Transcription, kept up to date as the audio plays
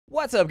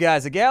What's up,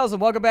 guys and gals,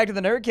 and welcome back to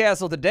the Nerd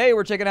Castle. Today,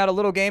 we're checking out a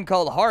little game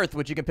called Hearth,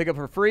 which you can pick up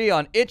for free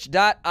on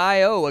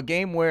itch.io, a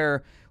game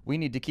where we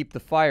need to keep the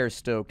fire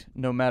stoked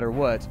no matter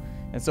what.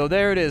 And so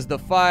there it is. The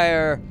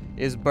fire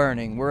is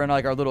burning. We're in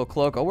like our little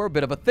cloak. Oh, we're a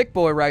bit of a thick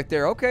boy right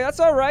there. Okay, that's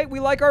all right. We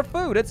like our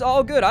food. It's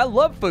all good. I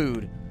love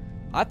food.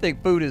 I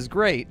think food is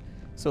great.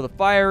 So the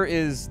fire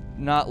is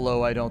not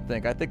low, I don't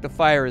think. I think the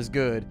fire is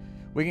good.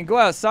 We can go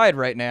outside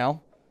right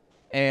now.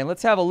 And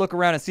let's have a look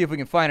around and see if we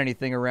can find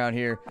anything around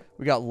here.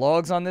 We got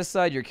logs on this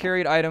side. Your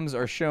carried items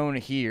are shown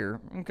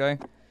here. Okay.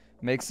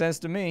 Makes sense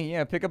to me.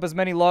 Yeah, pick up as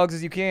many logs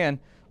as you can.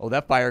 Oh,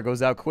 that fire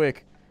goes out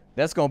quick.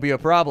 That's going to be a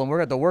problem. We're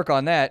going to have to work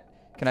on that.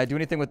 Can I do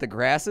anything with the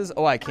grasses?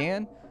 Oh, I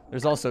can?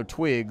 There's also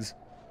twigs.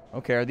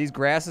 Okay, are these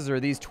grasses or are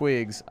these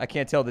twigs? I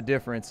can't tell the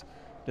difference.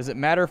 Does it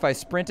matter if I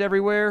sprint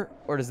everywhere?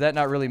 Or does that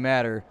not really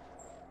matter?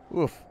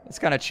 Oof. It's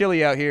kind of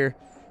chilly out here.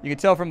 You can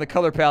tell from the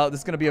color palette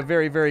this is going to be a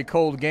very, very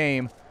cold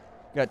game.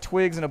 Got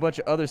twigs and a bunch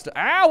of other stuff.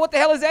 Ow! What the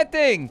hell is that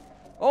thing?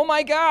 Oh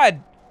my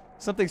god!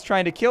 Something's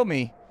trying to kill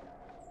me.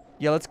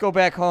 Yeah, let's go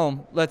back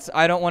home.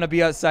 I don't want to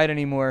be outside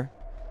anymore.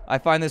 I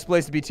find this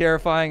place to be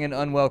terrifying and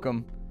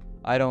unwelcome.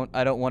 I don't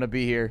want to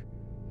be here.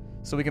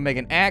 So we can make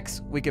an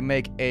axe. We can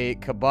make a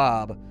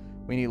kebab.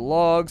 We need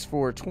logs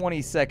for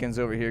 20 seconds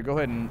over here. Go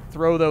ahead and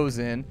throw those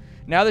in.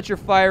 Now that your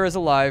fire is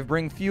alive,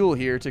 bring fuel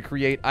here to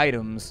create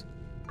items.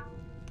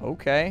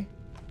 Okay.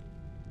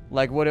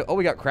 Like what? Oh,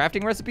 we got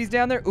crafting recipes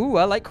down there. Ooh,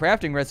 I like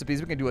crafting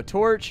recipes. We can do a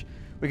torch.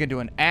 We can do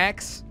an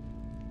axe.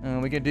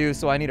 We can do,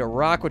 so I need a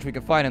rock, which we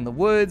can find in the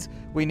woods.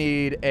 We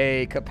need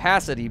a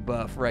capacity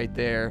buff right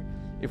there.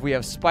 If we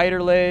have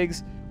spider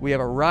legs, we have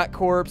a rock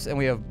corpse, and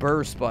we have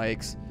burr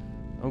spikes.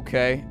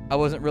 Okay. I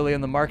wasn't really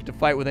in the market to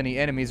fight with any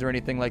enemies or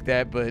anything like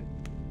that, but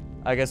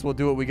I guess we'll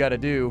do what we gotta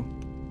do.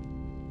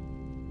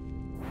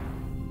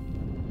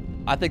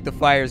 I think the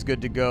fire's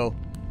good to go.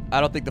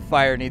 I don't think the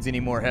fire needs any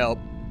more help.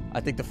 I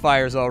think the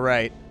fire's all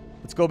right.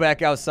 Let's go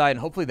back outside, and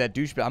hopefully that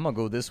douchebag. I'm gonna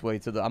go this way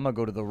I'm gonna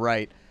go to the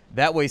right.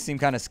 That way seemed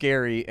kind of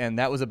scary, and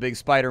that was a big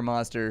spider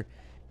monster.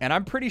 And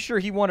I'm pretty sure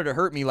he wanted to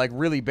hurt me like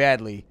really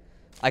badly.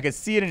 I could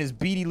see it in his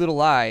beady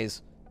little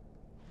eyes.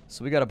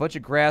 So we got a bunch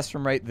of grass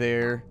from right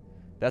there.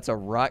 That's a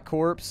rot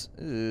corpse.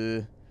 Ugh.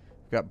 We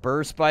got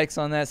burr spikes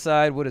on that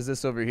side. What is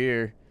this over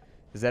here?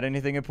 Is that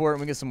anything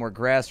important? We get some more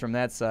grass from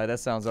that side.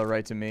 That sounds all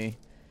right to me.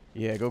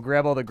 Yeah, go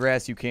grab all the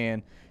grass you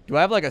can. Do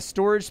I have like a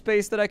storage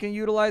space that I can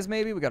utilize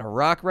maybe? We got a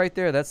rock right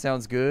there. That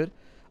sounds good.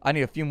 I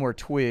need a few more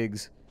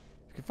twigs.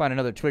 I can find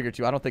another twig or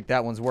two. I don't think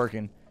that one's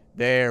working.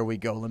 There we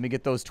go. Let me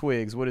get those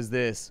twigs. What is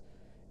this?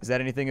 Is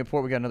that anything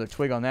important? We got another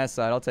twig on that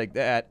side. I'll take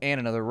that and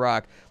another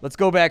rock. Let's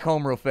go back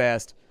home real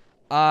fast.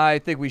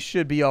 I think we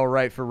should be all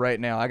right for right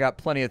now. I got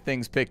plenty of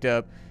things picked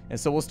up. And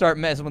so we'll start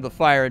messing with the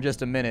fire in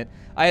just a minute.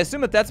 I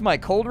assume that that's my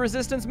cold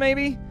resistance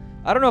maybe?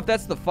 I don't know if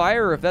that's the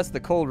fire or if that's the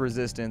cold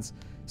resistance.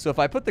 So if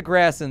I put the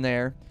grass in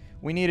there,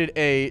 we needed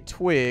a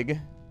twig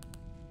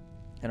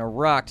and a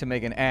rock to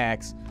make an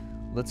axe.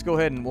 Let's go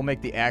ahead and we'll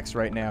make the axe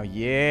right now.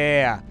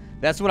 Yeah,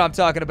 that's what I'm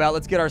talking about.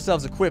 Let's get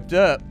ourselves equipped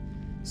up.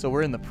 So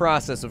we're in the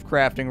process of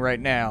crafting right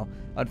now.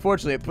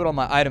 Unfortunately, it put all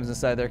my items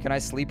inside there. Can I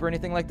sleep or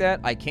anything like that?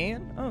 I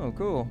can? Oh,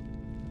 cool.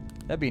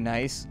 That'd be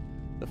nice.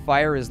 The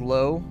fire is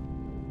low.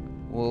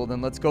 Well,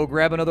 then let's go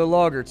grab another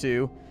log or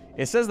two.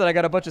 It says that I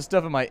got a bunch of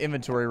stuff in my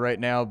inventory right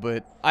now,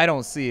 but I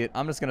don't see it.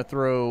 I'm just going to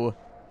throw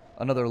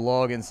another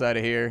log inside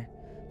of here.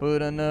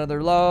 Put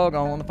another log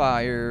on the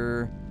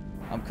fire.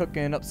 I'm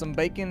cooking up some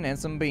bacon and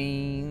some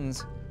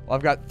beans. Well,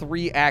 I've got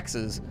 3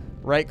 axes.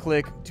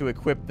 Right-click to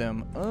equip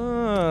them.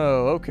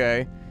 Oh,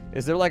 okay.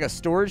 Is there like a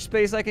storage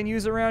space I can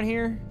use around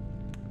here?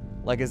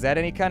 Like, is that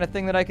any kind of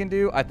thing that I can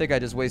do? I think I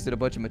just wasted a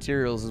bunch of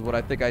materials is what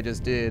I think I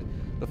just did.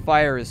 The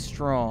fire is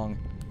strong.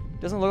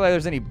 Doesn't look like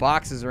there's any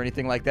boxes or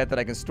anything like that that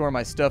I can store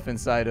my stuff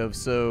inside of,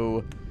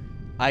 so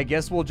I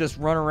guess we'll just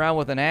run around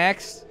with an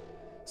axe.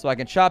 So I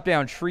can chop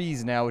down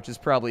trees now, which is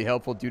probably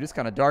helpful. Dude, it's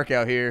kind of dark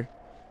out here.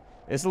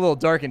 It's a little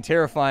dark and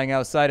terrifying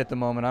outside at the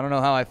moment. I don't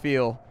know how I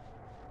feel.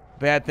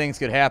 Bad things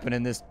could happen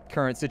in this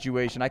current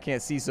situation. I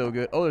can't see so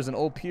good. Oh, there's an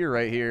old pier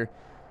right here.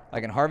 I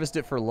can harvest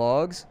it for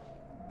logs.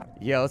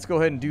 Yeah, let's go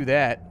ahead and do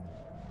that.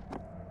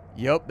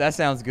 Yep, that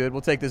sounds good.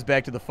 We'll take this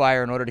back to the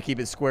fire in order to keep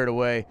it squared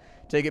away.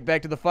 Take it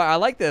back to the fire. I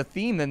like the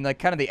theme and like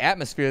kind of the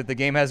atmosphere that the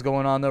game has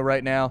going on though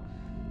right now.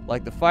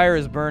 Like the fire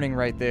is burning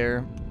right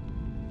there.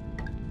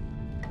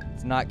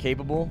 It's not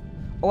capable.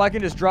 Oh, I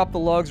can just drop the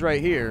logs right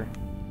here.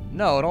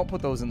 No, don't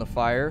put those in the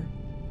fire.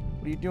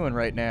 What are you doing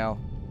right now?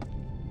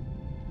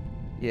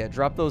 Yeah,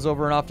 drop those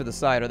over and off to the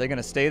side. Are they going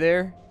to stay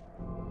there?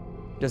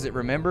 Does it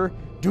remember?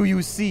 Do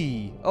you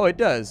see? Oh, it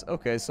does.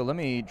 Okay, so let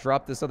me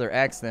drop this other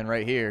axe then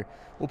right here.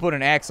 We'll put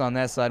an axe on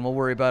that side and we'll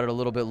worry about it a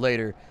little bit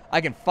later.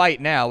 I can fight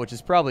now, which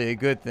is probably a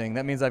good thing.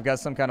 That means I've got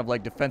some kind of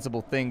like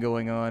defensible thing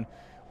going on.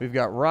 We've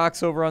got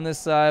rocks over on this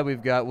side.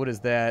 We've got, what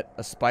is that?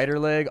 A spider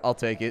leg? I'll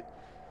take it.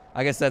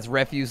 I guess that's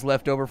refuse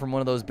left over from one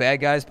of those bad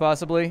guys,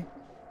 possibly.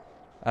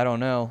 I don't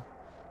know.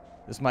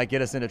 This might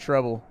get us into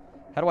trouble.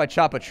 How do I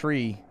chop a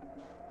tree?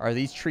 Are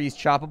these trees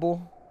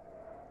choppable?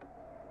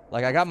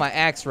 Like, I got my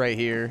axe right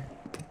here.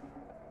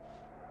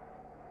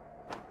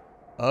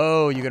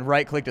 Oh, you can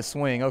right-click to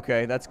swing.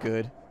 Okay, that's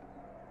good.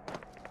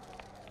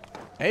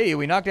 Hey,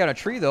 we knocked down a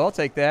tree, though. I'll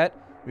take that.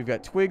 We've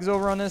got twigs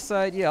over on this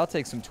side. Yeah, I'll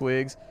take some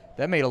twigs.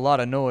 That made a lot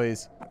of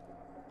noise.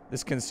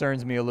 This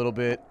concerns me a little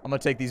bit. I'm going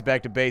to take these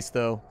back to base,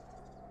 though.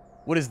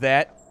 What is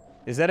that?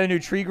 Is that a new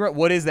tree grow?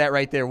 What is that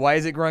right there? Why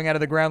is it growing out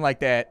of the ground like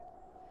that?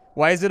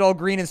 Why is it all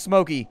green and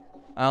smoky?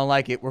 I don't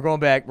like it. We're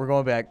going back. We're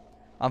going back.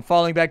 I'm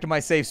falling back to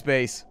my safe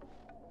space.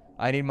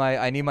 I need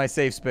my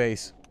safe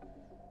space.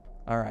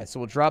 All right, so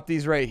we'll drop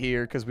these right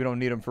here because we don't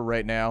need them for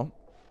right now.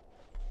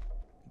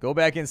 Go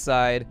back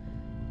inside.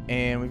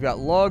 And we've got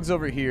logs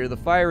over here. The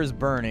fire is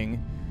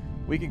burning.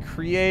 We can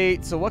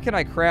create... So what can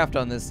I craft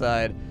on this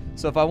side?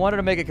 So if I wanted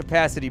to make a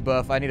capacity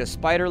buff, I need a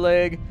spider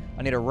leg,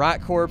 I need a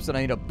rot corpse, and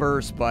I need a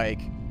burr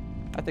spike.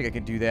 I think I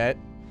can do that.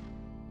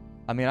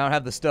 I mean, I don't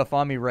have the stuff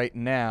on me right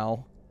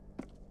now.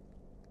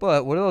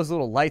 But what are those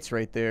little lights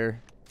right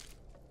there?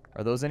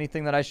 Are those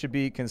anything that I should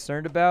be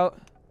concerned about?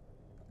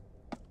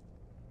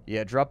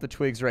 Yeah, drop the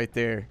twigs right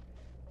there.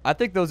 I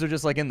think those are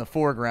just like in the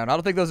foreground. I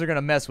don't think those are going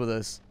to mess with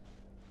us.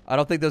 I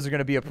don't think those are going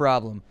to be a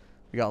problem.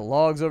 We got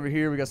logs over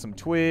here. We got some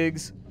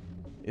twigs.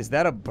 Is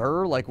that a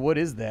burr? Like, what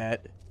is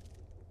that?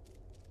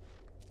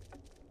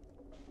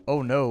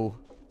 Oh, no.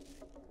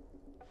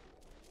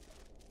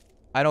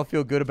 I don't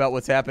feel good about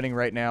what's happening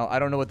right now. I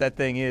don't know what that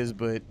thing is,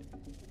 but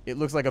it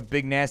looks like a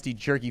big, nasty,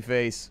 jerky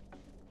face.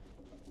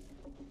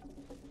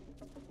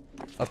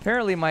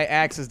 Apparently, my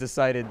axe has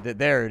decided that...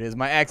 There it is.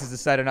 My axe has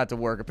decided not to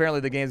work.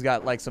 Apparently, the game's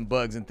got, like, some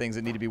bugs and things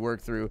that need to be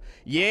worked through.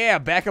 Yeah,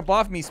 back up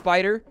off me,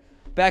 spider.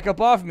 Back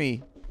up off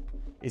me.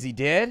 Is he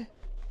dead?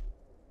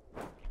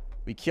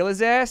 We kill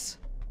his ass?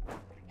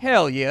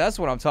 Hell yeah, that's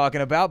what I'm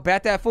talking about.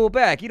 Bat that fool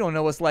back. You don't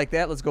know us like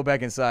that. Let's go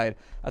back inside.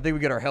 I think we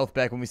get our health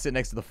back when we sit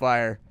next to the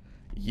fire.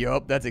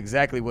 Yup, that's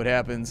exactly what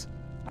happens.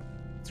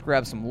 Let's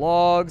grab some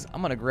logs.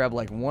 I'm gonna grab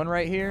like one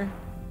right here.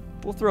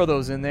 We'll throw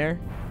those in there.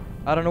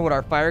 I don't know what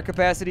our fire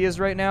capacity is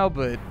right now,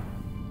 but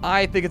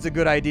I think it's a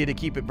good idea to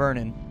keep it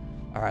burning.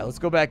 Alright, let's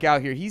go back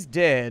out here. He's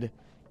dead.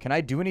 Can I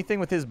do anything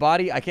with his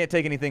body? I can't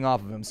take anything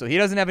off of him, so he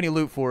doesn't have any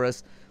loot for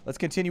us. Let's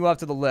continue off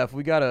to the left.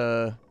 We got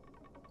a...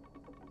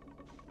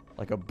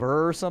 like a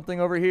burr or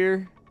something over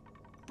here.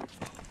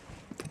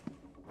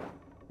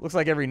 Looks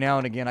like every now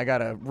and again I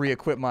gotta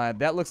re-equip my...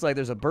 That looks like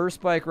there's a burr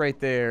spike right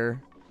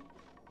there.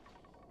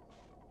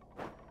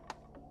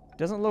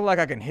 Doesn't look like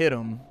I can hit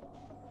him.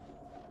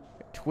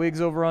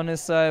 Twigs over on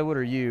this side. What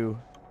are you?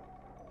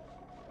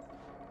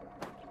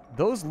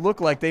 Those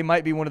look like they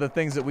might be one of the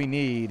things that we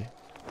need.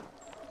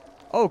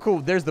 Oh,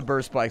 cool. There's the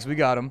burr spikes. We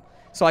got them.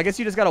 So I guess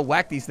you just gotta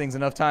whack these things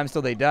enough times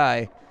till they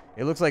die.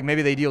 It looks like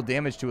maybe they deal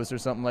damage to us or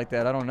something like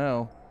that. I don't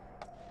know.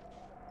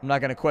 I'm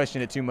not gonna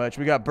question it too much.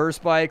 We got burr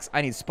spikes.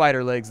 I need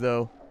spider legs,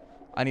 though.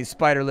 I need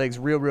spider legs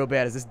real, real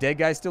bad. Is this dead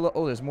guy still...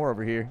 Oh, there's more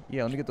over here.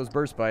 Yeah, let me get those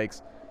burr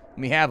spikes. Let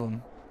me have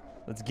them.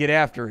 Let's get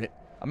after it.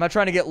 I'm not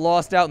trying to get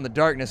lost out in the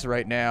darkness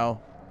right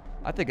now.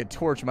 I think a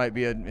torch might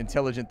be an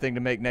intelligent thing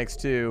to make next,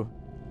 too.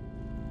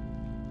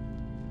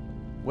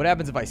 What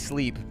happens if I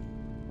sleep?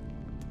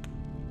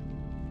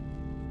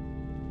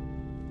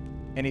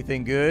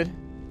 Anything good?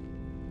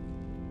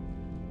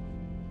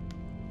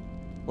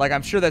 Like,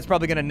 I'm sure that's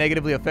probably going to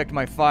negatively affect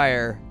my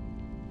fire.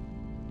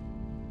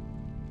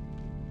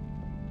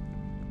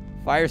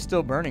 Fire's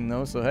still burning,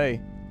 though, so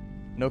hey.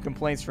 No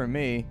complaints from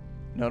me.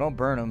 No, don't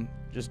burn them.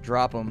 Just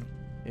drop them.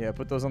 Yeah,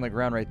 put those on the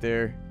ground right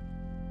there.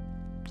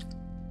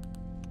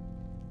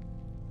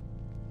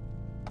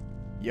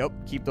 Yep,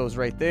 keep those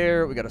right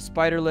there. We got a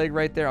spider leg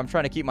right there. I'm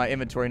trying to keep my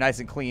inventory nice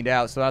and cleaned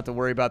out so I don't have to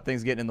worry about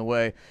things getting in the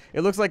way.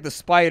 It looks like the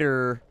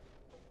spider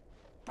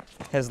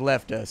has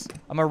left us.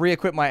 I'm going to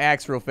re-equip my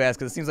axe real fast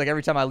because it seems like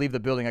every time I leave the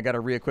building, I got to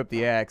re-equip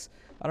the axe.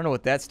 I don't know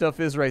what that stuff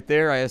is right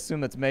there. I assume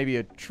that's maybe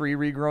a tree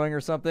regrowing or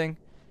something.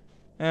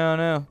 I don't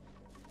know.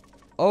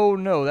 Oh,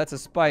 no, that's a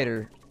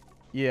spider.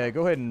 Yeah,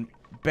 go ahead and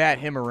bat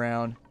him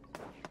around.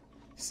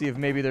 See if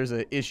maybe there's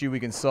an issue we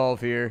can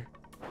solve here.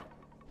 How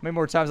many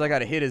more times I got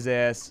to hit his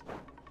ass?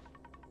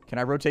 Can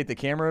I rotate the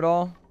camera at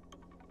all?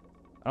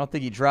 I don't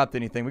think he dropped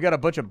anything. We got a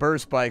bunch of burr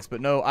spikes,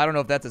 but no, I don't know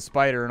if that's a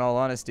spider in all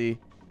honesty.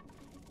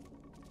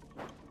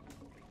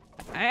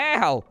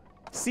 Ow!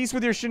 Cease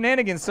with your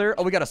shenanigans, sir.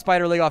 Oh, we got a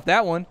spider leg off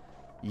that one.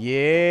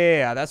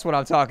 Yeah, that's what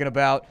I'm talking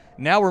about.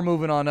 Now we're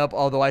moving on up,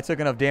 although I took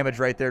enough damage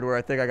right there to where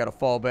I think I got to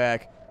fall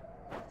back.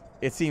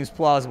 It seems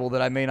plausible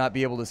that I may not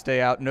be able to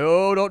stay out.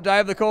 No, don't die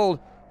of the cold.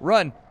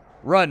 Run.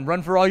 Run.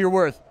 Run for all you're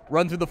worth.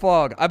 Run through the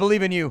fog. I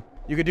believe in you.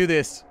 You can do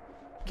this.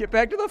 Get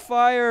back to the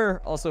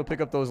fire. Also, pick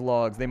up those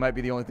logs. They might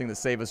be the only thing that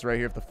save us right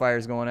here if the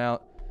fire's going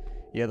out.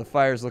 Yeah, the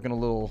fire's looking a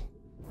little...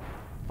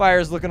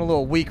 Fire's looking a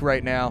little weak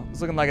right now.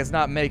 It's looking like it's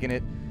not making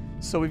it.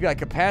 So we've got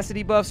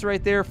capacity buffs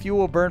right there. Fuel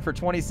will burn for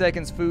 20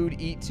 seconds. Food,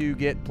 eat to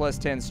get plus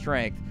 10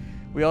 strength.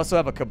 We also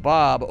have a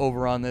kebab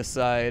over on this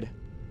side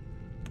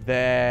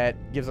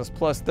that gives us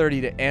plus 30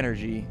 to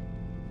energy.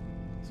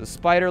 So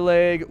spider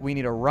leg, we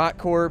need a rot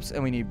corpse,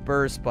 and we need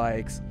burr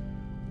spikes.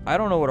 I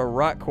don't know what a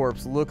rot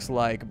corpse looks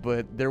like,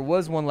 but there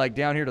was one like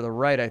down here to the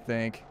right, I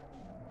think.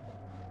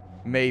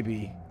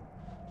 Maybe.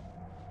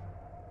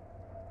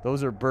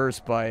 Those are burr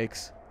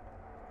spikes.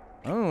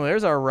 Oh,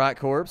 there's our rot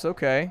corpse.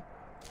 Okay.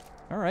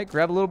 All right,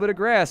 grab a little bit of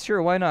grass.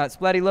 Sure, why not?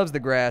 Splatty loves the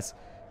grass.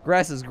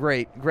 Grass is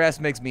great. Grass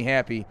makes me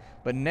happy.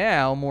 But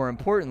now, more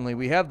importantly,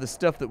 we have the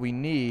stuff that we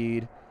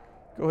need.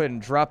 Go ahead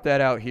and drop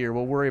that out here.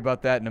 We'll worry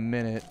about that in a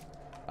minute.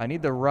 I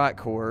need the rot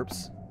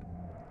corpse.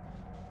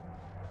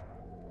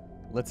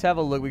 Let's have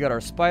a look. We got our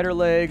spider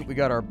leg. We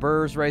got our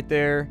burrs right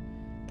there.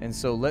 And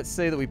so let's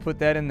say that we put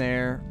that in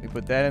there. We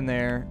put that in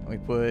there. We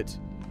put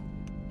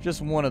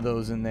just one of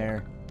those in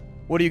there.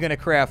 What are you going to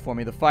craft for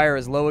me? The fire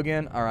is low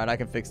again? All right, I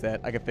can fix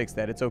that. I can fix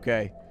that. It's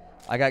okay.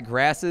 I got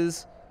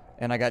grasses,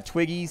 and I got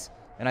twiggies,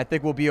 and I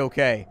think we'll be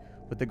okay.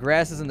 With the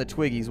grasses and the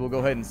twiggies, we'll go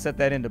ahead and set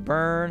that into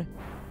burn.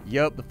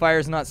 Yup, the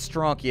fire's not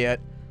strong yet,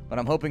 but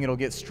I'm hoping it'll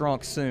get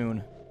strong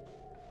soon.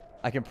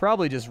 I can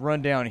probably just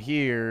run down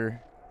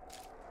here.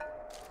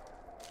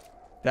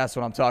 That's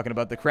what I'm talking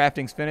about. The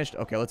crafting's finished.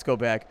 Okay, let's go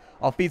back.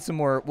 I'll feed some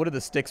more. What do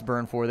the sticks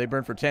burn for? They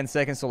burn for 10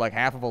 seconds, so like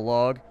half of a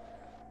log.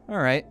 All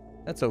right,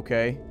 that's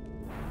okay.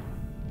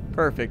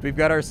 Perfect. We've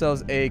got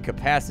ourselves a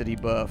capacity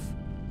buff.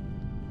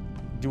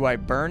 Do I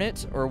burn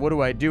it, or what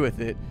do I do with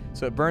it?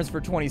 So it burns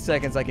for 20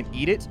 seconds. I can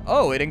eat it.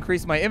 Oh, it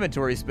increased my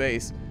inventory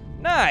space.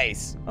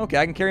 Nice. Okay,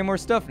 I can carry more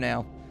stuff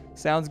now.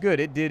 Sounds good.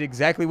 It did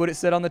exactly what it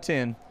said on the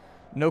tin.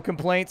 No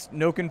complaints,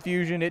 no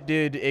confusion. It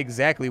did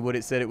exactly what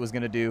it said it was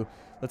going to do.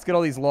 Let's get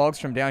all these logs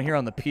from down here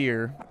on the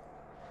pier.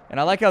 And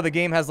I like how the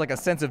game has like a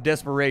sense of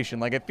desperation.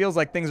 Like it feels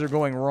like things are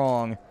going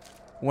wrong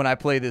when I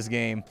play this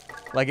game.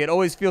 Like it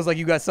always feels like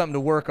you got something to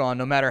work on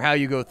no matter how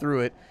you go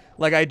through it.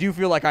 Like I do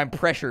feel like I'm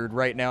pressured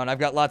right now and I've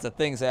got lots of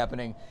things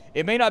happening.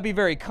 It may not be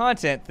very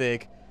content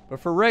thick, but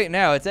for right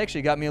now it's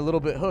actually got me a little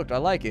bit hooked. I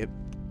like it.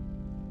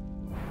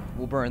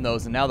 We'll burn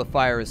those and now the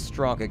fire is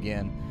strong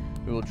again.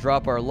 We will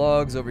drop our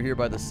logs over here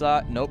by the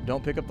side. Nope,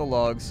 don't pick up the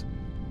logs.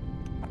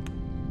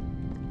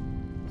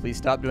 Please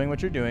stop doing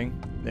what you're doing.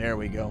 There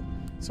we go.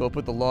 So we'll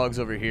put the logs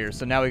over here.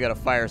 So now we got a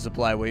fire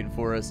supply waiting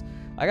for us.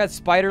 I got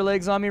spider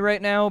legs on me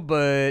right now,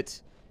 but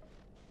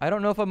I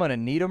don't know if I'm going to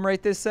need them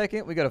right this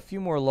second. We got a few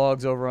more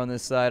logs over on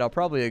this side. I'll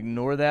probably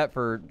ignore that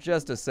for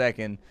just a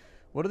second.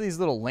 What do these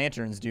little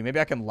lanterns do? Maybe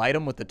I can light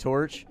them with the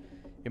torch.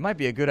 It might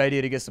be a good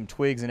idea to get some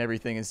twigs and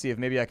everything and see if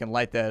maybe I can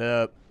light that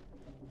up.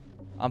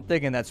 I'm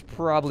thinking that's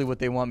probably what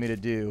they want me to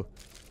do.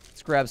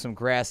 Let's grab some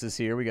grasses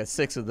here. We got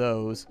 6 of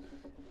those.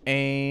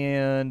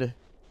 And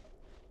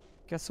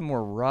got some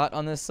more rot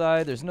on this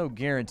side. There's no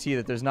guarantee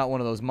that there's not one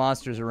of those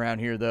monsters around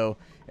here, though.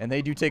 And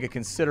they do take a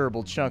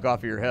considerable chunk off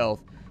of your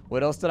health.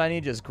 What else did I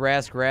need? Just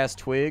grass,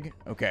 twig?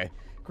 Okay.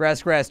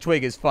 Grass,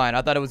 twig is fine.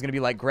 I thought it was going to be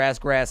like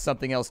grass,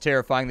 something else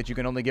terrifying that you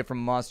can only get from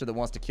a monster that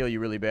wants to kill you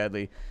really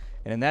badly.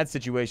 And in that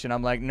situation,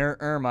 I'm like,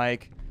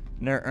 Mike.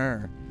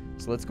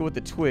 So let's go with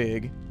the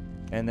twig.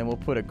 And then we'll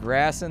put a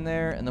grass in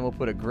there, and then we'll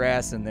put a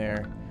grass in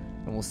there,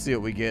 and we'll see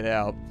what we get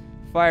out.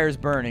 Fire's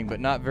burning,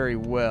 but not very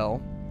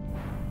well.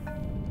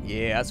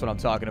 Yeah, that's what I'm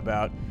talking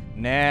about.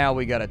 Now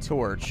we got a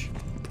torch.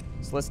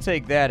 So let's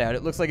take that out.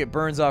 It looks like it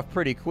burns off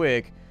pretty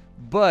quick,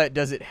 but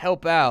does it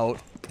help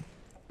out?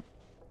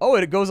 Oh,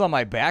 it goes on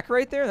my back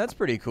right there? That's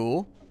pretty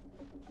cool.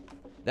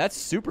 That's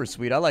super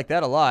sweet. I like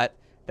that a lot.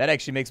 That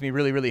actually makes me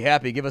really, really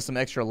happy. Give us some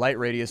extra light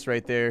radius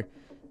right there.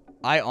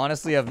 I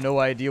honestly have no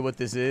idea what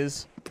this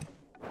is.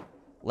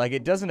 Like,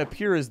 it doesn't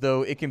appear as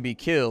though it can be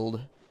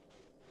killed.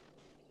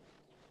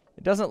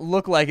 It doesn't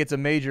look like it's a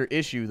major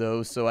issue,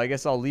 though, so I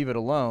guess I'll leave it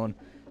alone.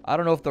 I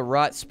don't know if the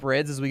rot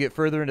spreads as we get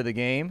further into the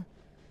game.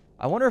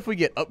 I wonder if we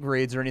get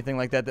upgrades or anything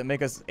like that that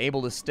make us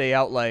able to stay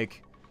out,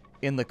 like,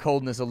 in the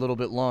coldness a little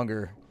bit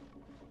longer.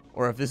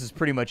 Or if this is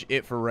pretty much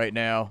it for right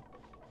now.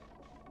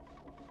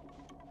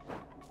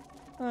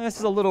 This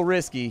is a little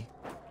risky.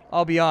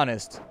 I'll be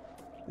honest.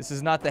 This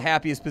is not the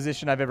happiest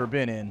position I've ever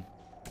been in.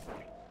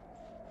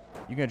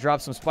 You gonna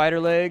drop some spider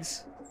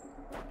legs?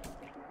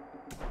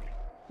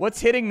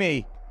 What's hitting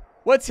me?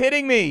 What's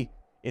hitting me?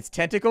 It's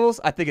tentacles?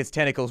 I think it's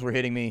tentacles were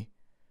hitting me.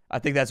 I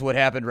think that's what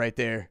happened right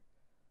there.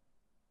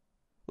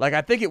 Like,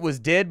 I think it was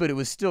dead, but it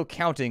was still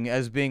counting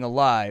as being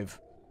alive.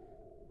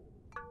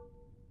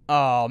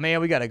 Oh, man,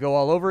 we gotta go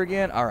all over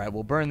again? Alright,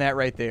 we'll burn that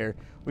right there.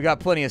 We got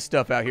plenty of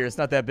stuff out here. It's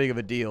not that big of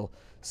a deal.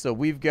 So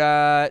we've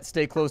got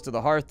stay close to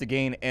the hearth to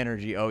gain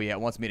energy. Oh, yeah,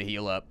 it wants me to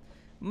heal up.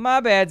 My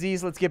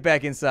badsies. Let's get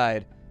back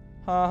inside.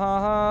 Ha ha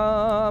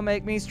ha,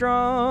 make me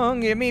strong,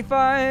 give me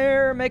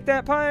fire, make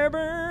that fire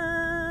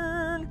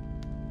burn.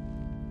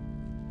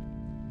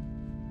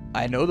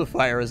 I know the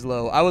fire is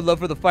low. I would love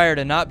for the fire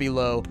to not be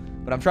low,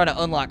 but I'm trying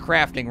to unlock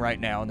crafting right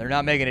now, and they're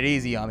not making it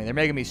easy on me. They're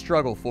making me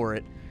struggle for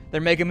it.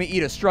 They're making me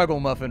eat a struggle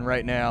muffin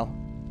right now.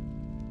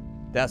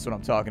 That's what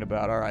I'm talking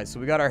about. All right, so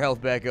we got our health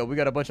back up. We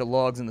got a bunch of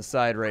logs in the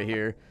side right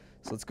here,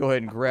 so let's go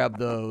ahead and grab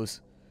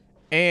those.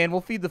 And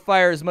we'll feed the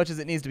fire as much as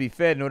it needs to be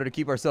fed in order to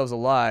keep ourselves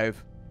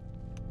alive.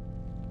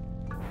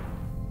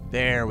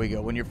 There we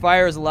go. When your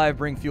fire is alive,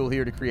 bring fuel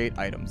here to create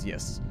items.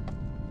 Yes.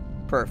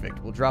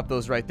 Perfect. We'll drop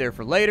those right there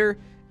for later.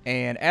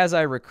 And as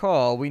I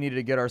recall, we needed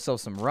to get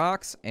ourselves some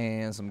rocks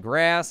and some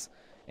grass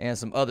and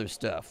some other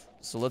stuff.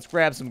 So let's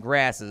grab some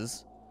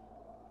grasses.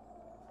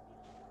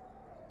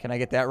 Can I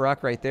get that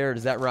rock right there, or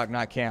does that rock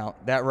not count?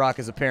 That rock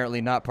is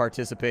apparently not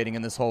participating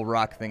in this whole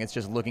rock thing. It's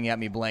just looking at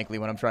me blankly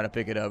when I'm trying to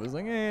pick it up. It's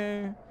like,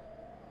 eh.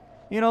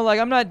 You know, like,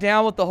 I'm not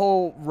down with the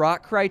whole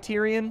rock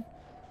criterion.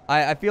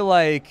 I feel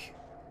like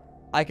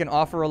I can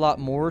offer a lot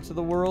more to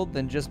the world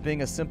than just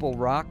being a simple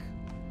rock.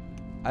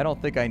 I don't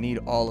think I need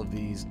all of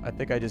these. I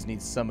think I just need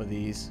some of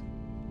these.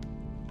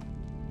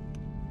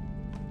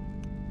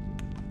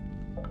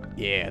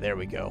 Yeah, there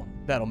we go.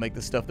 That'll make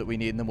the stuff that we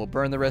need, and then we'll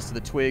burn the rest of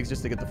the twigs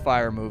just to get the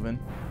fire moving.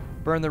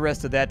 Burn the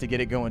rest of that to get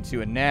it going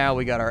too, and now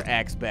we got our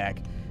axe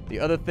back. The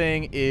other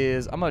thing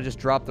is, I'm going to just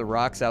drop the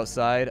rocks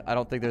outside. I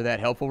don't think they're that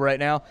helpful right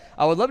now.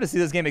 I would love to see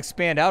this game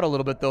expand out a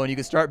little bit, though, and you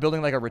can start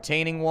building, like, a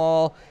retaining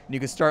wall, and you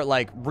can start,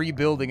 like,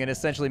 rebuilding and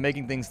essentially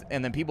making things,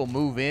 and then people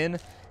move in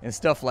and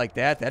stuff like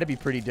that. That'd be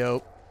pretty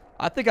dope.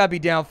 I think I'd be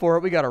down for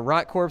it. We got a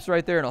rot corpse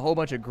right there and a whole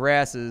bunch of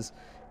grasses,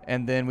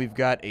 and then we've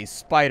got a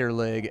spider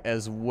leg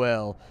as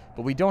well.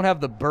 But we don't have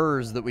the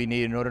burrs that we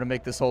need in order to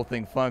make this whole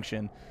thing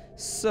function.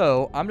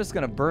 So I'm just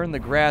going to burn the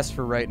grass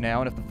for right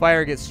now, and if the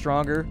fire gets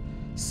stronger,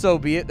 so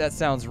be it. That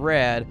sounds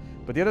rad.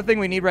 But the other thing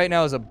we need right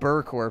now is a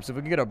burr corpse. If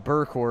we can get a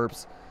burr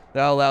corpse,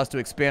 that'll allow us to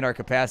expand our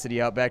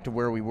capacity out back to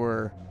where we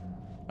were.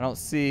 I don't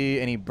see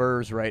any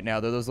burrs right now.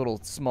 They're those little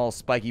small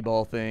spiky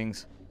ball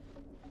things.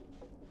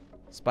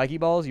 Spiky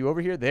balls, you over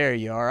here? There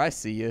you are. I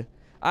see you.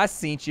 I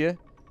seen you.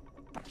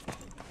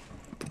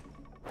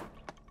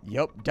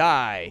 Yup,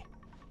 die.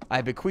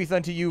 I bequeath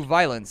unto you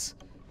violence.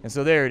 And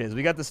so there it is.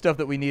 We got the stuff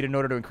that we need in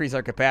order to increase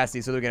our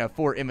capacity so that we can have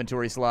 4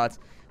 inventory slots.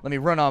 Let me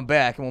run on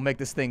back and we'll make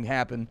this thing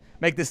happen.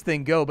 Make this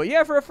thing go. But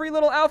yeah, for a free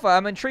little alpha,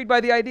 I'm intrigued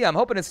by the idea. I'm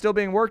hoping it's still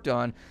being worked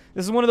on.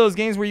 This is one of those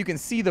games where you can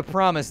see the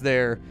promise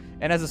there.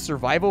 And as a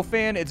survival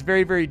fan, it's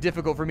very, very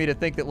difficult for me to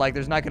think that, like,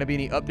 there's not going to be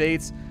any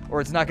updates or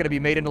it's not going to be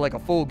made into, like, a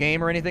full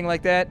game or anything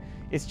like that.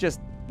 It's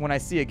just, when I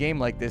see a game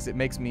like this, it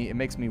makes me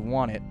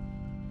want it.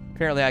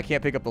 Apparently, I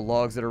can't pick up the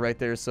logs that are right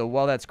there. So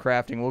while that's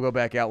crafting, we'll go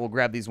back out. We'll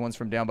grab these ones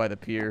from down by the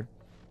pier.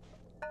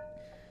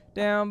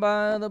 Down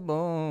by the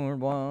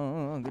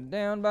boardwalk,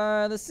 down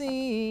by the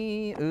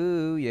sea,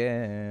 ooh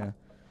yeah.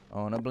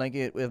 On a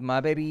blanket with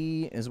my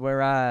baby is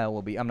where I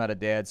will be. I'm not a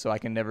dad, so I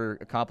can never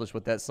accomplish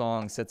what that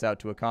song sets out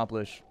to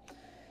accomplish.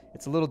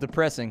 It's a little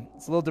depressing.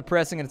 It's a little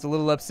depressing and it's a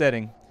little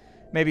upsetting.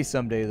 Maybe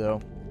someday,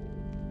 though.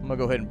 I'm going to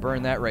go ahead and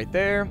burn that right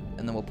there,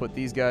 and then we'll put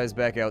these guys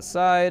back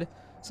outside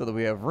so that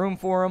we have room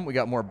for them. We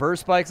got more burr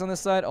spikes on this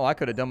side. Oh, I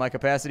could have done my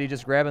capacity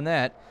just grabbing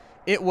that.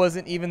 It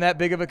wasn't even that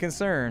big of a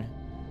concern.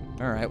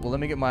 Alright, well, let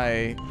me get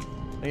my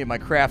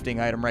crafting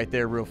item right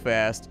there real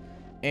fast.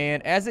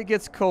 And as it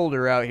gets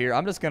colder out here,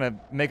 I'm just going to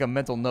make a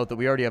mental note that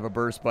we already have a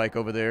burr spike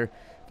over there.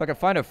 If I could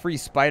find a free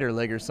spider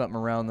leg or something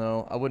around,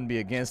 though, I wouldn't be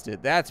against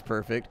it. That's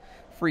perfect.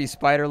 Free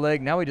spider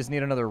leg. Now we just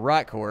need another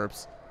rot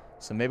corpse.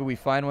 So maybe we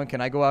find one.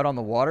 Can I go out on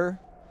the water?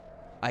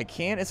 I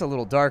can't. It's a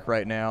little dark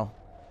right now.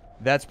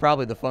 That's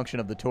probably the function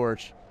of the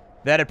torch.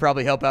 That'd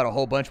probably help out a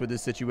whole bunch with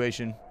this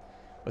situation.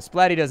 But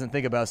Splatty doesn't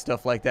think about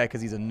stuff like that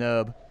because he's a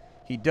nub.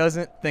 He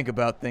doesn't think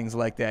about things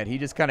like that. He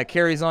just kind of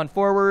carries on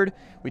forward.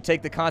 We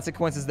take the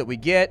consequences that we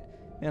get.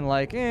 And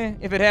like,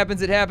 if it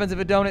happens, it happens. If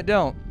it don't, it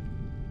don't.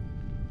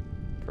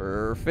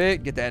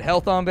 Perfect. Get that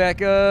health on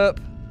back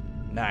up.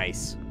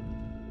 Nice.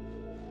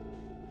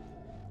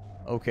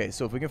 Okay,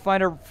 so if we can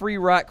find a free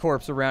rot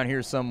corpse around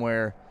here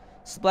somewhere,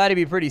 Splatty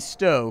be pretty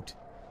stoked.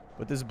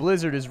 But this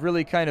blizzard is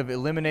really kind of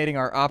eliminating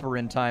our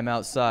operand time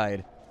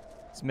outside.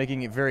 It's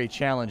making it very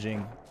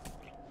challenging.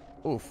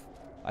 Oof.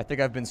 I think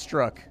I've been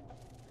struck.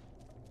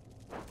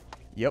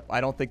 Yep,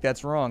 I don't think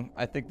that's wrong.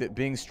 I think that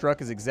being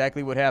struck is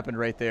exactly what happened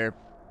right there.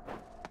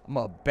 I'm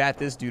gonna bat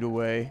this dude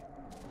away.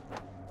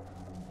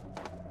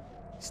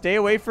 Stay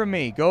away from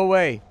me. Go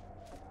away.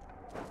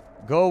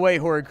 Go away,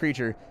 horrid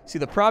creature. See,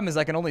 the problem is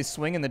I can only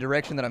swing in the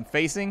direction that I'm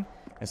facing,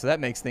 and so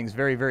that makes things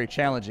very, very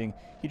challenging.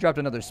 He dropped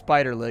another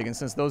spider leg, and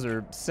since those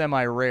are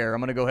semi-rare,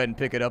 I'm going to go ahead and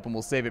pick it up, and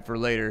we'll save it for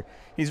later.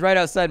 He's right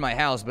outside my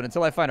house, but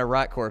until I find a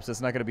rot corpse, that's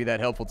not going to be that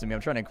helpful to me.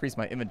 I'm trying to increase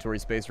my inventory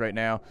space right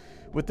now.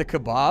 With the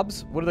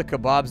kebabs, what do the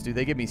kebabs do?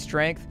 They give me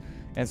strength,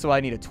 and so I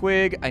need a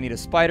twig, I need a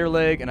spider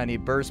leg, and I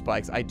need burr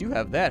spikes. I do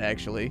have that,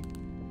 actually.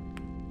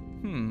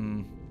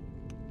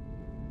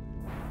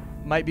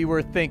 Might be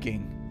worth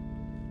thinking.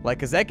 Like,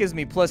 because that gives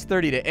me plus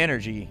 30 to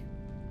energy.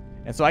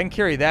 And so I can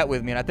carry that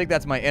with me, and I think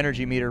that's my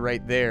energy meter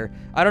right there.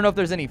 I don't know if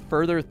there's any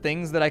further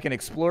things that I can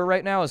explore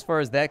right now as far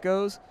as that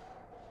goes,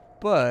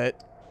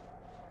 but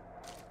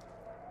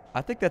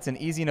I think that's an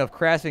easy enough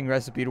crafting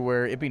recipe to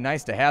where it'd be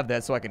nice to have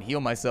that so I can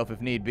heal myself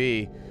if need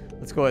be.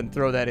 Let's go ahead and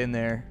throw that in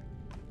there.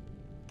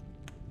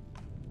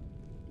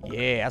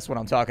 Yeah, that's what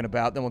I'm talking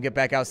about. Then we'll get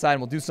back outside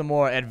and we'll do some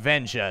more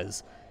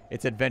adventures.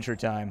 It's adventure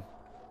time.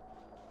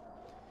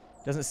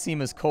 Doesn't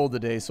seem as cold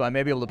today, so I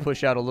may be able to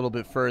push out a little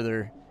bit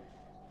further.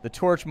 The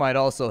torch might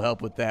also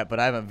help with that, but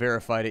I haven't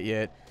verified it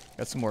yet.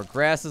 Got some more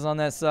grasses on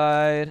that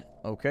side.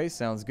 Okay,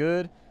 sounds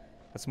good.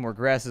 Got some more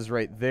grasses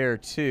right there,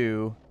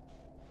 too.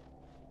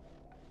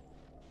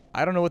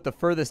 I don't know what the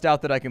furthest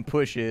out that I can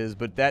push is,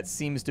 but that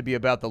seems to be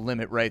about the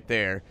limit right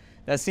there.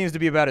 That seems to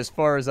be about as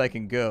far as I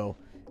can go.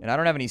 And I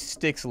don't have any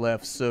sticks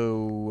left,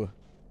 so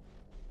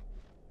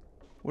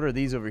What are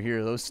these over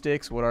here? Those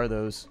sticks? What are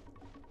those?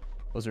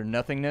 Those are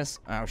nothingness?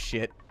 Oh,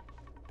 shit.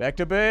 Back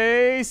to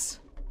base!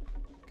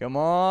 Come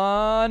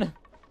on!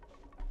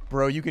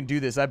 Bro, you can do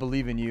this. I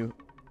believe in you.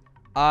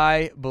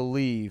 I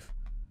believe.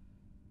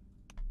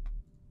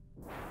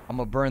 I'm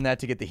gonna burn that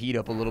to get the heat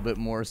up a little bit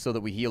more so that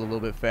we heal a little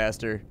bit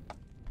faster.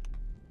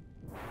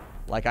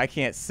 Like, I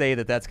can't say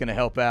that that's gonna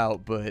help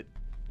out, but...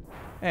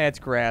 it's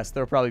grass.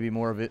 There'll probably be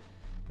more of it.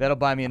 That'll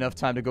buy me enough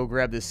time to go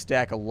grab this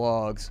stack of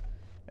logs.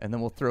 And then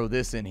we'll throw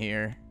this in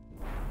here.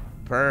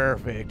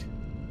 Perfect.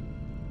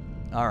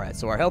 Alright,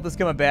 so our health is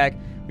coming back.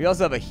 We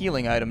also have a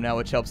healing item now,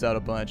 which helps out a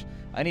bunch.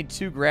 I need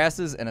 2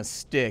 grasses and a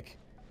stick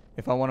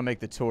if I want to make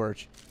the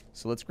torch.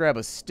 So let's grab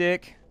a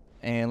stick,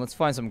 and let's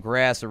find some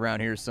grass around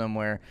here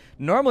somewhere.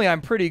 Normally,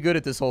 I'm pretty good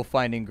at this whole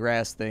finding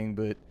grass thing,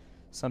 but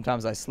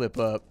sometimes I slip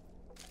up.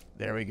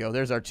 There we go.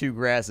 There's our 2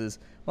 grasses.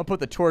 I'll put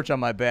the torch on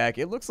my back.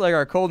 It looks like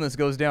our coldness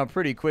goes down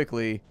pretty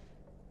quickly.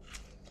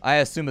 I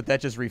assume that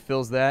that just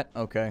refills that.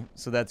 Okay,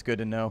 so that's good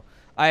to know.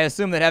 I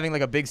assume that having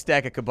like a big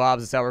stack of kebabs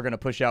is how we're going to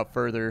push out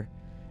further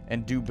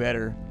and do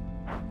better.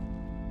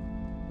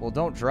 Well,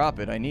 don't drop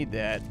it. I need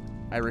that.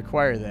 I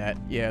require that.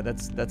 Yeah,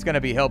 that's going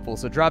to be helpful.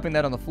 So dropping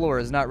that on the floor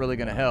is not really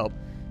going to help.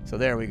 So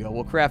there we go.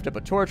 We'll craft up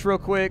a torch real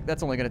quick.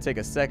 That's only going to take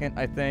a second,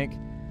 I think.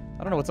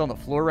 I don't know what's on the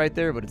floor right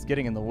there, but it's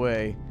getting in the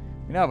way.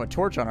 We now have a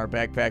torch on our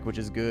backpack, which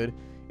is good.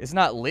 It's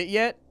not lit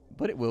yet,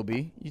 but it will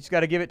be. You just got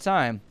to give it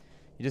time.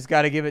 You just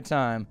got to give it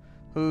time.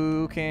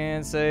 Who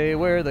can say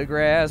where the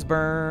grass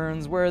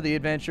burns, where the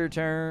adventure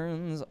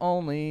turns?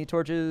 Only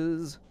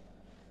torches.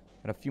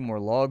 Got a few more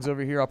logs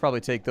over here. I'll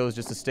probably take those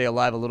just to stay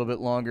alive a little bit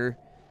longer.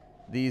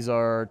 These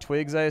are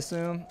twigs, I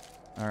assume.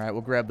 All right,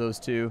 we'll grab those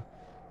too.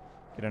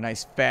 Get a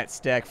nice fat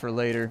stack for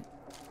later.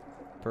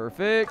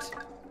 Perfect.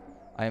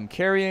 I am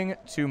carrying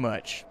too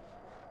much.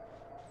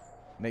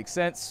 Makes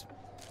sense.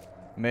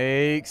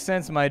 Makes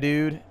sense, my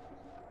dude.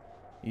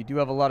 You do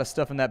have a lot of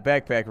stuff in that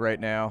backpack right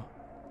now.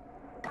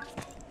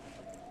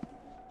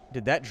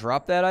 Did that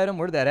drop that item?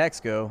 Where did that axe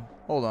go?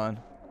 Hold on.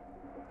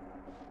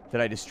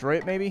 Did I destroy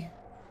it, maybe?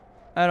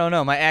 I don't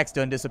know. My axe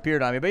done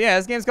disappeared on me. But yeah,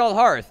 this game's called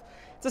Hearth.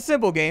 It's a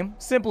simple game.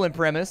 Simple in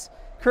premise.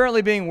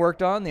 Currently being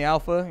worked on. The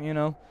alpha, you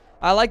know.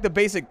 I like the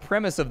basic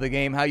premise of the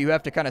game, how you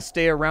have to kind of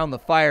stay around the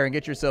fire and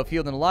get yourself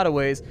healed in a lot of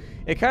ways.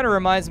 It kind of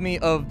reminds me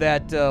of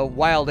that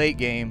Wild 8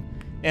 game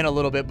in a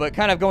little bit, but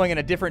kind of going in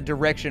a different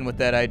direction with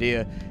that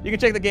idea. You can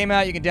check the game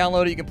out. You can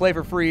download it. You can play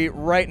for free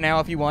right now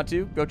if you want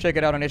to. Go check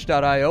it out on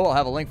itch.io. I'll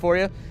have a link for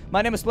you.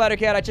 My name is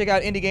Splattercat. I check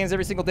out indie games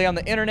every single day on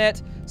the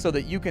internet so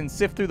that you can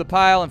sift through the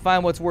pile and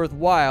find what's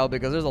worthwhile,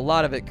 because there's a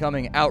lot of it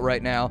coming out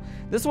right now.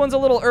 This one's a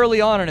little early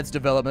on in its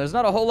development. There's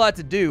not a whole lot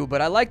to do,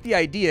 but I like the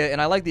idea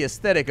and I like the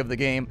aesthetic of the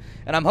game,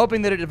 and I'm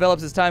hoping that it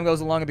develops as time goes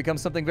along and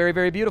becomes something very,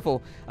 very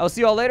beautiful. I'll see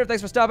you all later.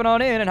 Thanks for stopping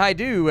on in, and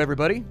hi-do,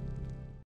 everybody.